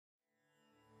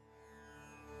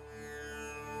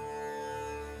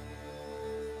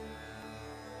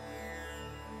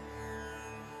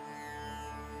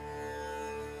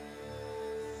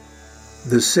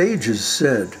The sages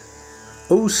said,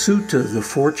 O Sūta the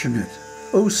fortunate,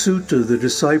 O Sūta the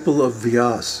disciple of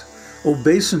Vyāsa,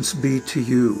 obeisance be to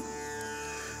you.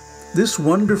 This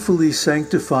wonderfully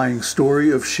sanctifying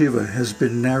story of Śiva has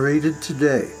been narrated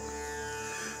today.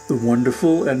 The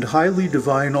wonderful and highly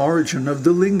divine origin of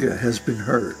the liṅga has been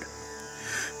heard.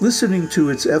 Listening to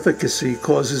its efficacy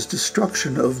causes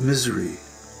destruction of misery.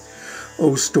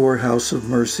 O storehouse of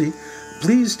mercy,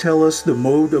 please tell us the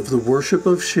mode of the worship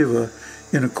of Śiva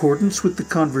in accordance with the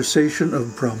conversation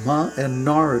of Brahmā and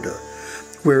Nārada,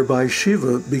 whereby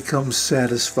Śiva becomes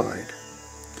satisfied.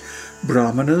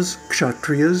 Brahmāṇas,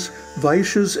 kṣatriyas,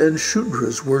 vaiśyas, and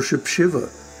śūdras worship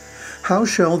Śiva. How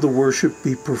shall the worship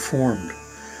be performed?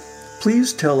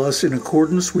 Please tell us in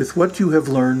accordance with what you have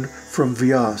learned from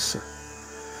Vyāsa.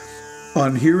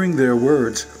 On hearing their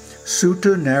words,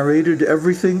 Sūta narrated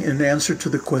everything in answer to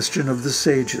the question of the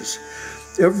sages,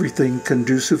 everything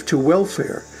conducive to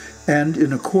welfare and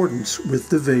in accordance with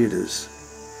the Vedas.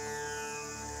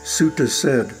 Sūta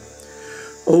said,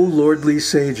 O lordly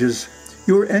sages,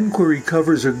 your enquiry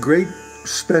covers a great,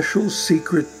 special,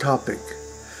 secret topic.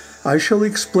 I shall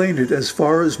explain it as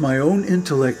far as my own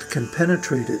intellect can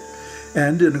penetrate it,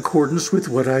 and in accordance with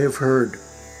what I have heard.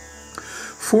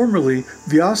 Formerly,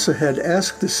 Vyāsa had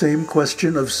asked the same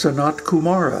question of Sanat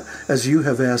Kumara as you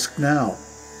have asked now.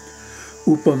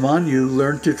 Upamanyu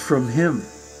learnt it from him.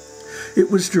 It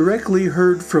was directly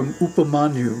heard from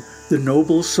Upamanyu, the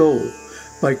noble soul,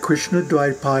 by Krishna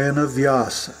Dvaipayana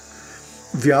Vyāsa.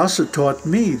 Vyāsa taught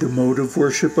me the mode of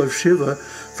worship of Śiva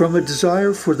from a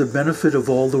desire for the benefit of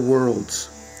all the worlds.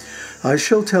 I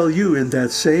shall tell you in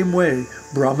that same way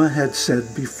Brahma had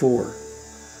said before.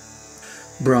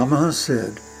 Brahma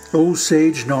said, O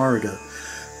sage Narada,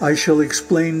 I shall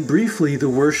explain briefly the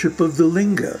worship of the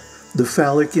liṅga, the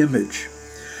phallic image.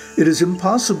 It is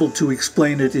impossible to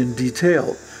explain it in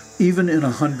detail, even in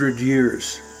 100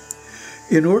 years.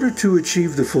 In order to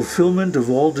achieve the fulfillment of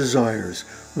all desires,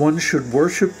 one should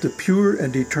worship the pure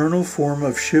and eternal form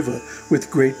of Śiva with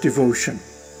great devotion.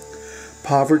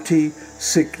 Poverty,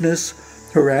 sickness,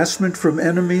 harassment from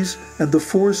enemies, and the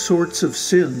 4 sorts of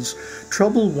sins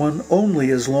trouble one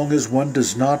only as long as one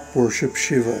does not worship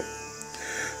Śiva.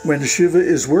 When Śiva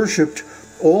is worshipped,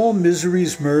 all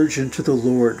miseries merge into the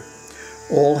Lord.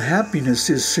 All happiness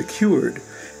is secured,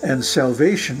 and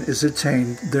salvation is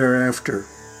attained thereafter.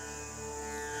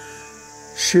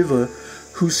 Śiva,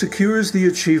 who secures the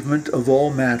achievement of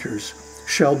all matters,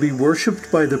 shall be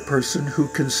worshipped by the person who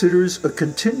considers a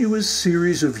continuous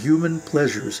series of human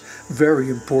pleasures very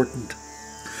important.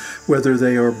 Whether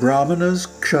they are Brahmānas,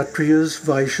 kṣatriyas,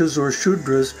 vaiśyas, or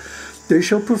śūdras, they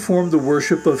shall perform the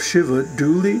worship of Śiva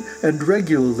duly and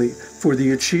regularly for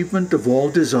the achievement of all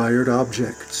desired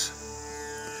objects.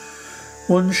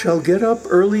 One shall get up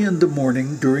early in the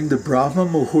morning during the Brahma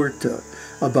Muhurta,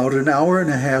 about an hour and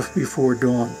a half before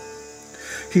dawn.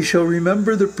 He shall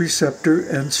remember the preceptor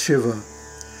and Śiva.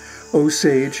 O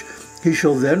sage, he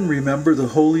shall then remember the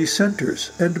holy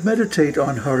centers and meditate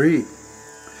on Hari.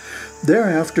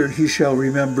 Thereafter he shall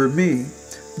remember me,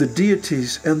 the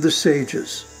deities and the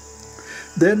sages.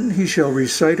 Then he shall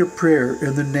recite a prayer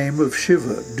in the name of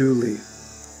Śiva duly.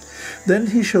 Then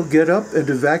he shall get up and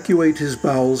evacuate his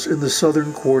bowels in the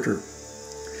southern quarter.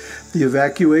 The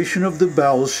evacuation of the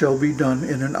bowels shall be done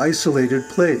in an isolated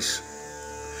place.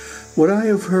 What I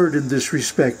have heard in this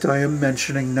respect I am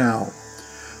mentioning now.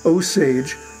 O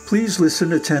sage, please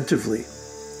listen attentively.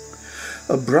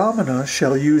 A Brahmana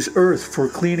shall use earth for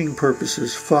cleaning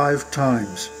purposes 5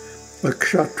 times, a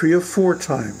kṣatriya 4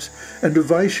 times, and a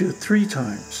vaisya 3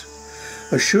 times.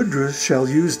 A śūdra shall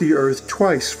use the earth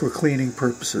twice for cleaning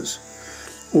purposes,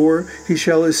 or he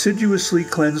shall assiduously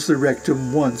cleanse the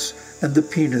rectum once and the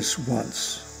penis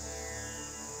once.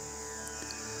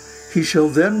 He shall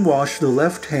then wash the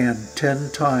left hand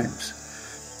 10 times.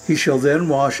 He shall then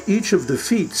wash each of the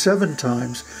feet 7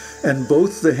 times, and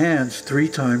both the hands 3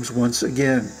 times once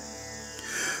again.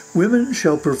 Women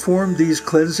shall perform these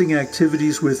cleansing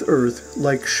activities with earth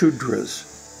like śūdras.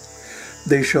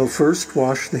 They shall first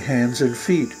wash the hands and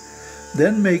feet,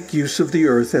 then make use of the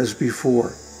earth as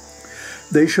before.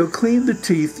 They shall clean the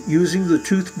teeth using the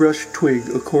toothbrush twig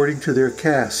according to their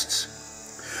castes.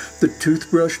 The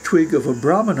toothbrush twig of a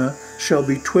Brahmana shall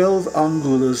be 12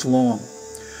 angulas long.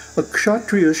 A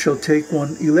kṣatriya shall take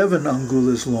one 11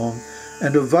 angulas long,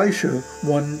 and a vaisya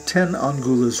one 10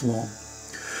 angulas long.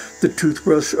 The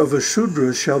toothbrush of a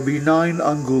śūdra shall be 9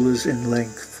 angulas in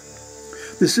length.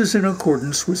 This is in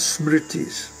accordance with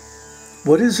smritis.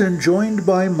 What is enjoined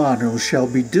by Manu shall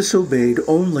be disobeyed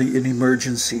only in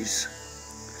emergencies.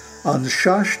 On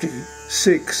Shashti,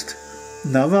 6th,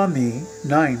 Navami,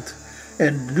 9th,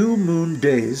 and new moon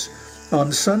days,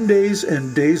 on Sundays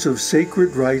and days of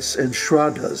sacred rites and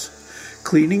shraddhas,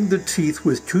 cleaning the teeth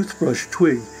with toothbrush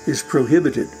twig is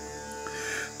prohibited.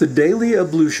 The daily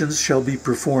ablutions shall be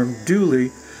performed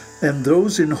duly, and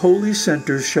those in holy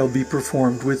centers shall be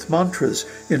performed with mantras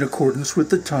in accordance with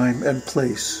the time and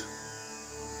place.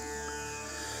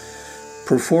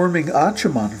 Performing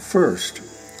achaman first,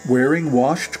 wearing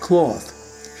washed cloth,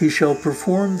 he shall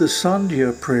perform the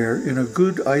sandhya prayer in a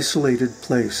good isolated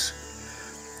place.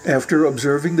 After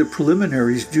observing the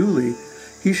preliminaries duly,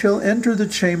 he shall enter the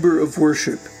chamber of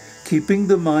worship, keeping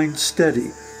the mind steady,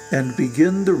 and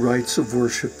begin the rites of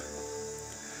worship.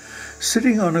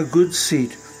 Sitting on a good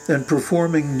seat and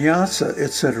performing nyasa,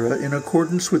 etc., in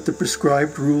accordance with the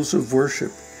prescribed rules of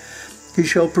worship, he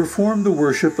shall perform the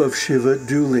worship of Śiva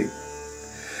duly.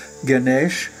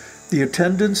 Ganesh, the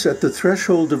attendants at the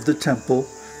threshold of the temple,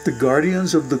 the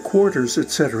guardians of the quarters,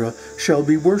 etc., shall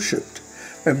be worshipped,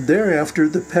 and thereafter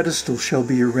the pedestal shall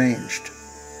be arranged.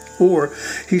 Or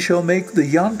he shall make the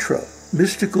yantra,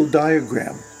 mystical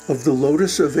diagram, of the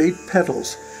lotus of 8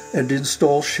 petals, and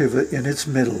install Śiva in its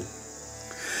middle.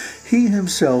 He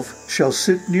himself shall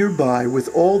sit nearby with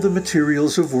all the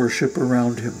materials of worship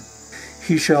around him.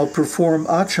 He shall perform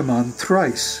achaman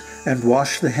thrice and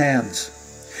wash the hands.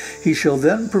 He shall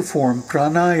then perform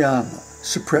pranayama,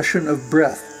 suppression of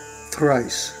breath,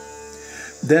 thrice.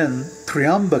 Then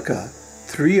Triambaka,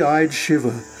 three-eyed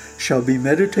Śiva, shall be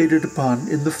meditated upon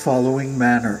in the following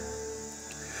manner.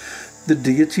 The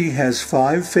deity has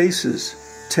 5 faces,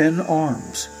 10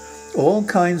 arms, all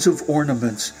kinds of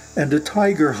ornaments, and a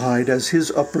tiger hide as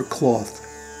his upper cloth.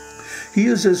 He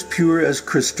is as pure as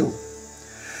crystal.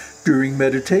 During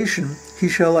meditation, he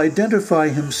shall identify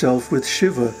himself with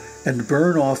Śiva and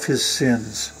burn off his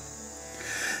sins.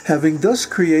 Having thus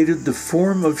created the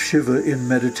form of Śiva in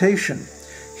meditation,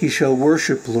 he shall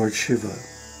worship Lord Śiva.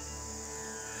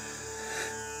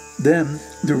 Then,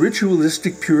 the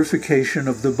ritualistic purification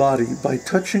of the body by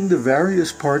touching the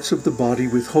various parts of the body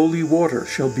with holy water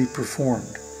shall be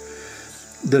performed.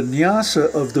 The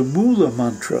nyasa of the mula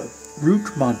mantra,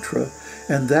 root mantra,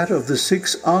 and that of the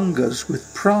 6 angas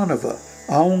with pranava,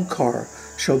 aonkar,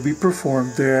 shall be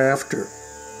performed thereafter.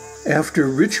 After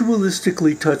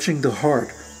ritualistically touching the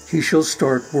heart, he shall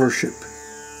start worship.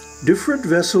 Different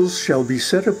vessels shall be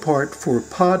set apart for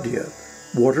padya,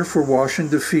 water for washing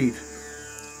the feet,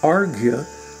 arghya,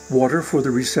 water for the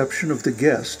reception of the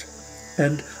guest,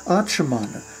 and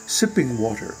achamana, sipping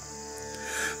water.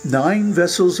 9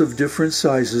 vessels of different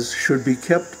sizes should be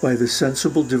kept by the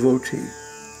sensible devotee.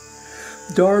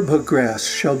 Darbha grass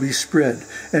shall be spread,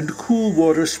 and cool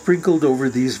water sprinkled over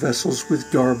these vessels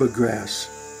with darbha grass.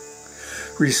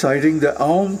 Reciting the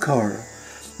aonkara,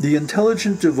 the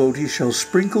intelligent devotee shall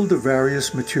sprinkle the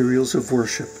various materials of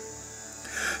worship.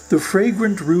 The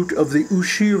fragrant root of the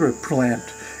ushira plant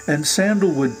and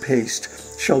sandalwood paste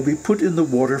shall be put in the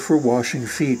water for washing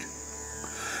feet.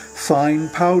 Fine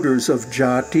powders of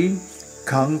jati,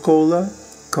 kankola,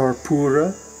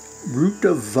 karpura,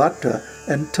 ruta vata,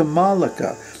 and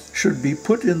tamalaka should be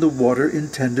put in the water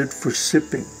intended for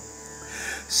sipping.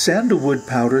 Sandalwood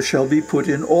powder shall be put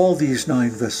in all these 9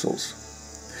 vessels.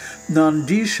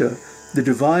 Nandisha, the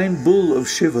divine bull of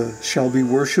Śiva, shall be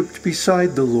worshipped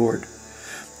beside the Lord.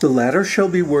 The latter shall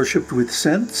be worshipped with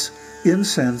scents,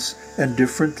 incense, and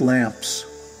different lamps.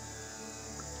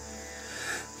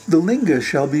 The liṅga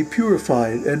shall be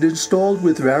purified and installed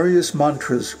with various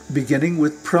mantras, beginning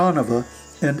with pranava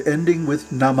and ending with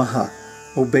namaha,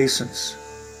 obeisance.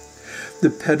 The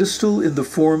pedestal in the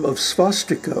form of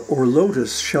svastika or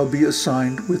lotus shall be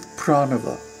assigned with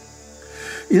pranava.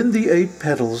 In the 8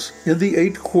 petals, in the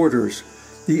 8 quarters,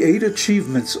 the 8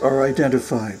 achievements are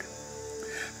identified.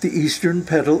 The eastern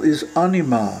petal is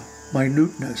anima,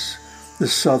 minuteness. The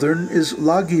southern is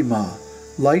lagima,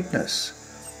 lightness.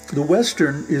 The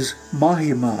western is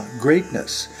mahima,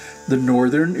 greatness. The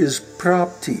northern is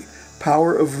prapti,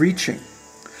 power of reaching.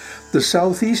 The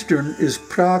southeastern is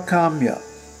prakamya,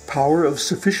 power of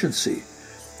sufficiency.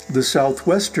 The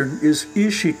southwestern is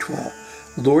ishitva,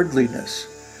 lordliness.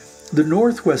 The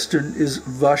northwestern is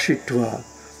vashitva,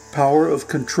 power of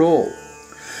control.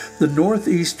 The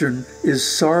northeastern is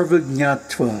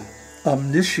sarvajñatva,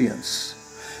 omniscience.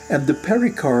 And the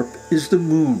pericarp is the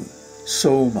moon,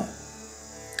 soma.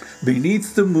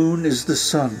 Beneath the moon is the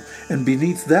sun, and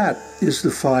beneath that is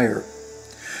the fire.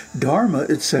 Dharma,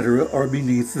 etc. are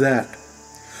beneath that.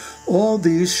 All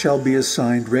these shall be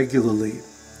assigned regularly.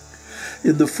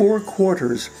 In the 4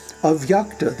 quarters,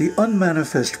 avyakta, the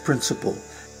unmanifest principle,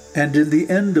 and in the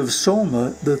end of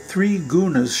soma, the 3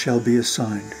 gunas shall be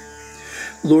assigned.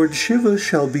 Lord Śiva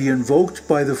shall be invoked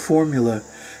by the formula,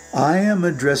 I am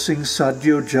addressing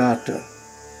Sadyojata.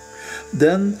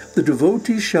 Then the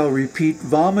devotee shall repeat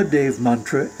Vāmadev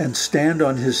mantra and stand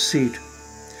on his seat.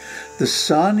 The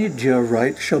Sanidhya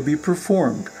rite shall be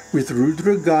performed with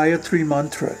Rudra Gayatri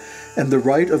mantra, and the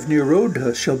rite of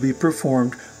Nirodha shall be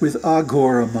performed with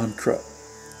Aghora mantra.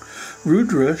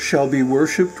 Rudra shall be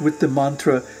worshipped with the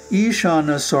mantra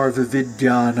Ishana Sarva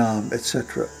Vidyanam,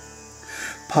 etc.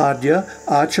 Padya,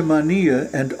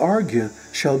 Achamaniya, and Arghya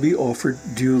shall be offered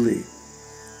duly.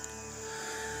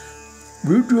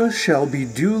 Rudra shall be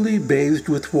duly bathed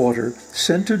with water,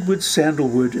 scented with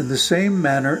sandalwood in the same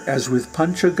manner as with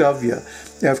Panchagavya,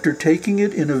 after taking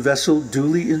it in a vessel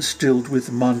duly instilled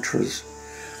with mantras.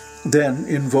 Then,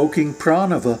 invoking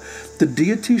Pranava, the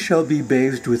deity shall be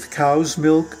bathed with cow's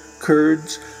milk,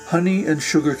 curds, honey, and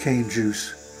sugarcane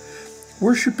juice.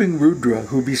 Worshipping Rudra,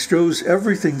 who bestows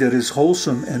everything that is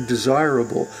wholesome and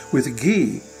desirable, with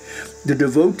ghee, the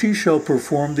devotee shall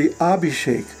perform the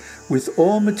Abhishek with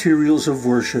all materials of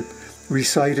worship,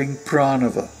 reciting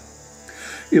Pranava.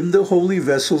 In the holy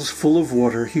vessels full of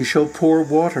water he shall pour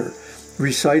water,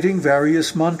 reciting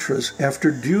various mantras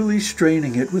after duly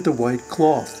straining it with a white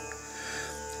cloth.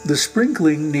 The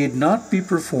sprinkling need not be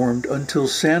performed until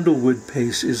sandalwood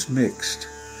paste is mixed.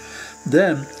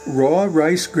 Then raw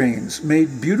rice grains,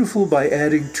 made beautiful by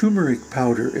adding turmeric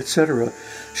powder, etc.,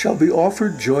 shall be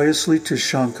offered joyously to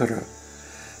Shankara.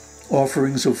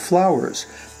 Offerings of flowers,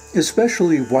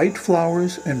 especially white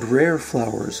flowers and rare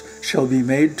flowers, shall be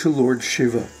made to Lord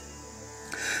Shiva.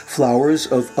 Flowers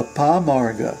of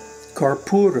Apamarga,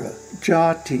 Karpura,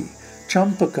 Jati,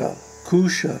 Champaka,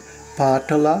 Kusha,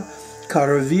 Patala,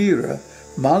 Karavira,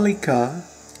 Malika,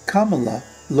 Kamala,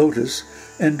 lotus,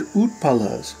 and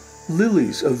Utpalas,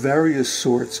 lilies of various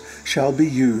sorts, shall be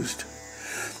used.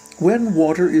 When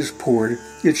water is poured,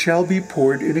 it shall be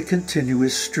poured in a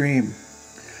continuous stream.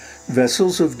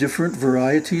 Vessels of different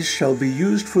varieties shall be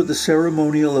used for the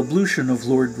ceremonial ablution of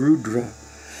Lord Rudra.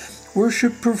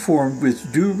 Worship performed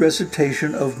with due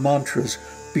recitation of mantras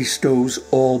bestows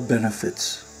all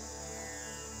benefits.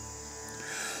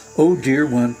 O dear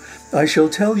one, I shall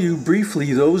tell you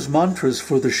briefly those mantras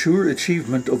for the sure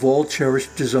achievement of all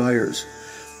cherished desires.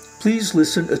 Please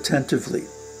listen attentively.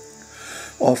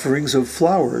 Offerings of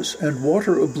flowers and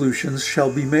water ablutions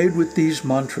shall be made with these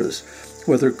mantras,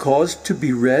 whether caused to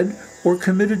be read or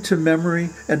committed to memory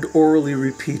and orally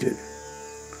repeated.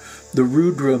 The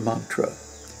Rudra mantra,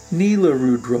 Nila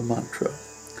Rudra mantra,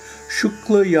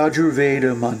 Shukla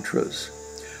Yajurveda mantras,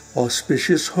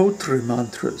 Auspicious Hotra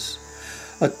mantras,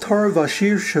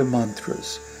 Atharvashirsha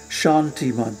mantras,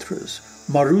 Shanti mantras,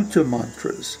 Maruta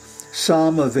mantras,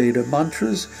 Samaveda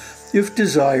mantras, if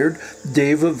desired,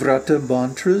 Deva Vrata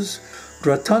mantras,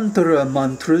 Ratantara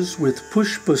mantras with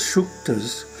Pushpa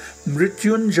Shuktas,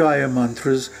 Mrityunjaya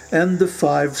mantras, and the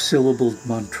 5-syllabled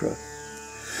mantra.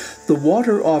 The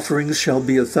water offerings shall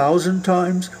be 1,000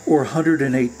 times or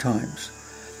 108 times.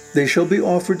 They shall be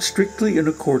offered strictly in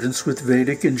accordance with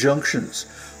Vedic injunctions,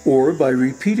 or by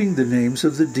repeating the names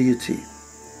of the deity.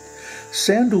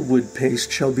 Sandalwood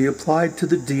paste shall be applied to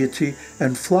the deity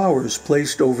and flowers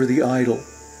placed over the idol.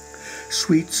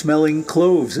 Sweet-smelling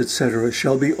cloves, etc.,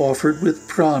 shall be offered with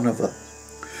pranava.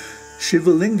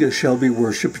 Shivalinga shall be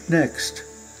worshipped next.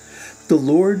 The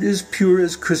Lord is pure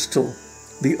as crystal,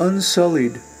 the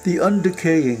unsullied, the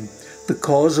undecaying, the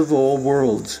cause of all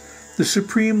worlds, the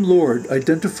Supreme Lord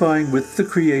identifying with the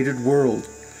created world,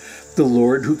 the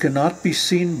Lord who cannot be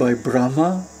seen by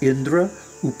Brahma, Indra,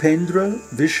 Upendra,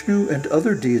 Vishnu, and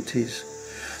other deities,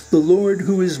 the Lord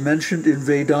who is mentioned in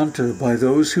Vedanta by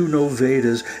those who know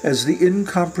Vedas as the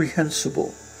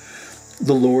incomprehensible,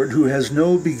 the Lord who has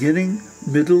no beginning,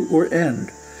 middle, or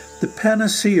end, the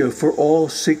panacea for all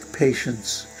sick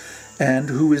patients, and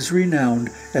who is renowned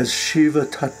as Shiva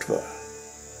Tattva.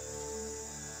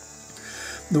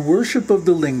 The worship of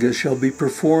the Linga shall be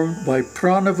performed by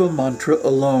pranava mantra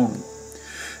alone.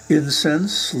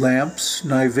 Incense, lamps,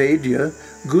 naivedya,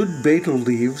 good betel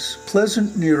leaves,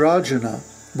 pleasant nirajana,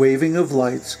 waving of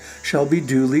lights, shall be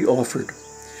duly offered.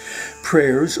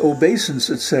 Prayers, obeisance,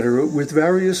 etc., with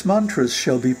various mantras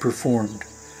shall be performed.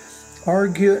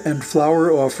 Arghya and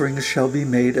flower offerings shall be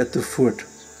made at the foot.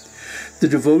 The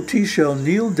devotee shall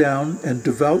kneel down and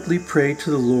devoutly pray to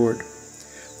the Lord.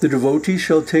 The devotee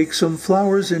shall take some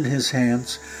flowers in his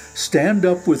hands, stand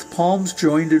up with palms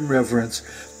joined in reverence,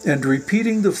 and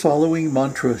repeating the following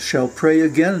mantra shall pray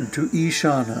again to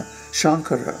Ishana,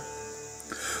 Shankara.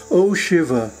 O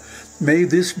Shiva, may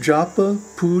this japa,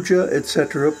 pūjā,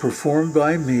 etc. performed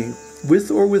by me, with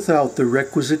or without the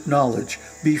requisite knowledge,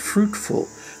 be fruitful,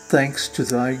 thanks to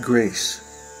thy grace.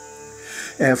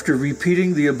 After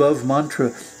repeating the above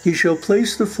mantra, he shall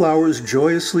place the flowers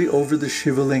joyously over the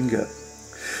Śiva liṅga.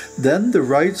 Then the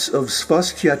rites of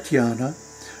svasthyatyana,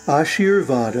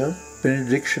 ashirvada,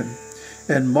 benediction,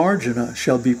 and marjana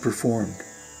shall be performed.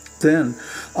 Then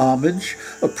homage,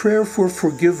 a prayer for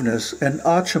forgiveness, and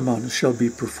achaman shall be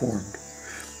performed.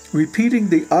 Repeating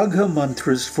the agha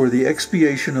mantras for the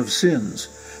expiation of sins,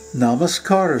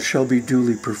 namaskara shall be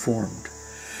duly performed.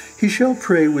 He shall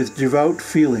pray with devout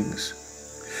feelings.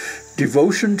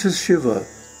 Devotion to Śiva,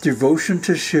 devotion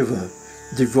to Śiva,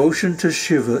 devotion to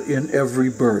Śiva in every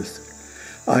birth.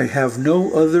 I have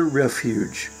no other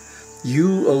refuge.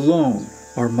 You alone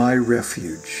are my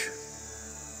refuge.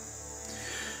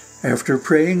 After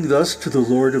praying thus to the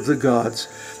Lord of the gods,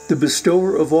 the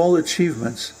bestower of all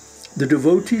achievements, the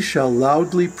devotee shall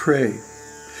loudly pray.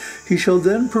 He shall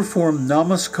then perform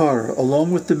namaskara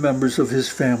along with the members of his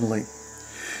family.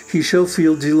 He shall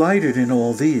feel delighted in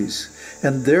all these,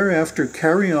 and thereafter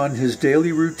carry on his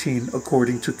daily routine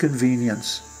according to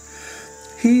convenience.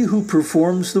 He who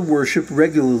performs the worship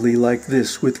regularly like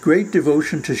this with great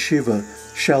devotion to Śiva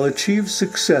shall achieve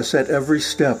success at every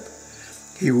step.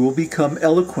 He will become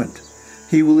eloquent.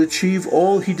 He will achieve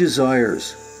all he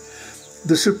desires.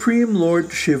 The Supreme Lord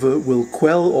Śiva will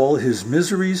quell all his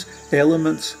miseries,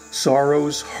 ailments,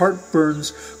 sorrows,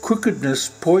 heartburns, crookedness,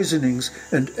 poisonings,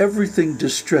 and everything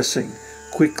distressing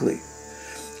quickly.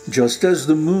 Just as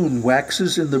the moon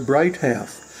waxes in the bright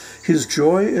half, his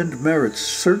joy and merits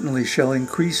certainly shall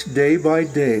increase day by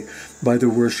the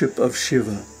worship of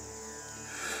Śiva.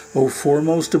 O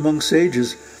foremost among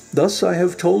sages, thus I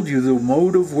have told you the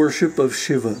mode of worship of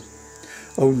Śiva.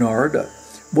 O Narada,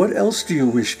 what else do you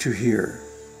wish to hear?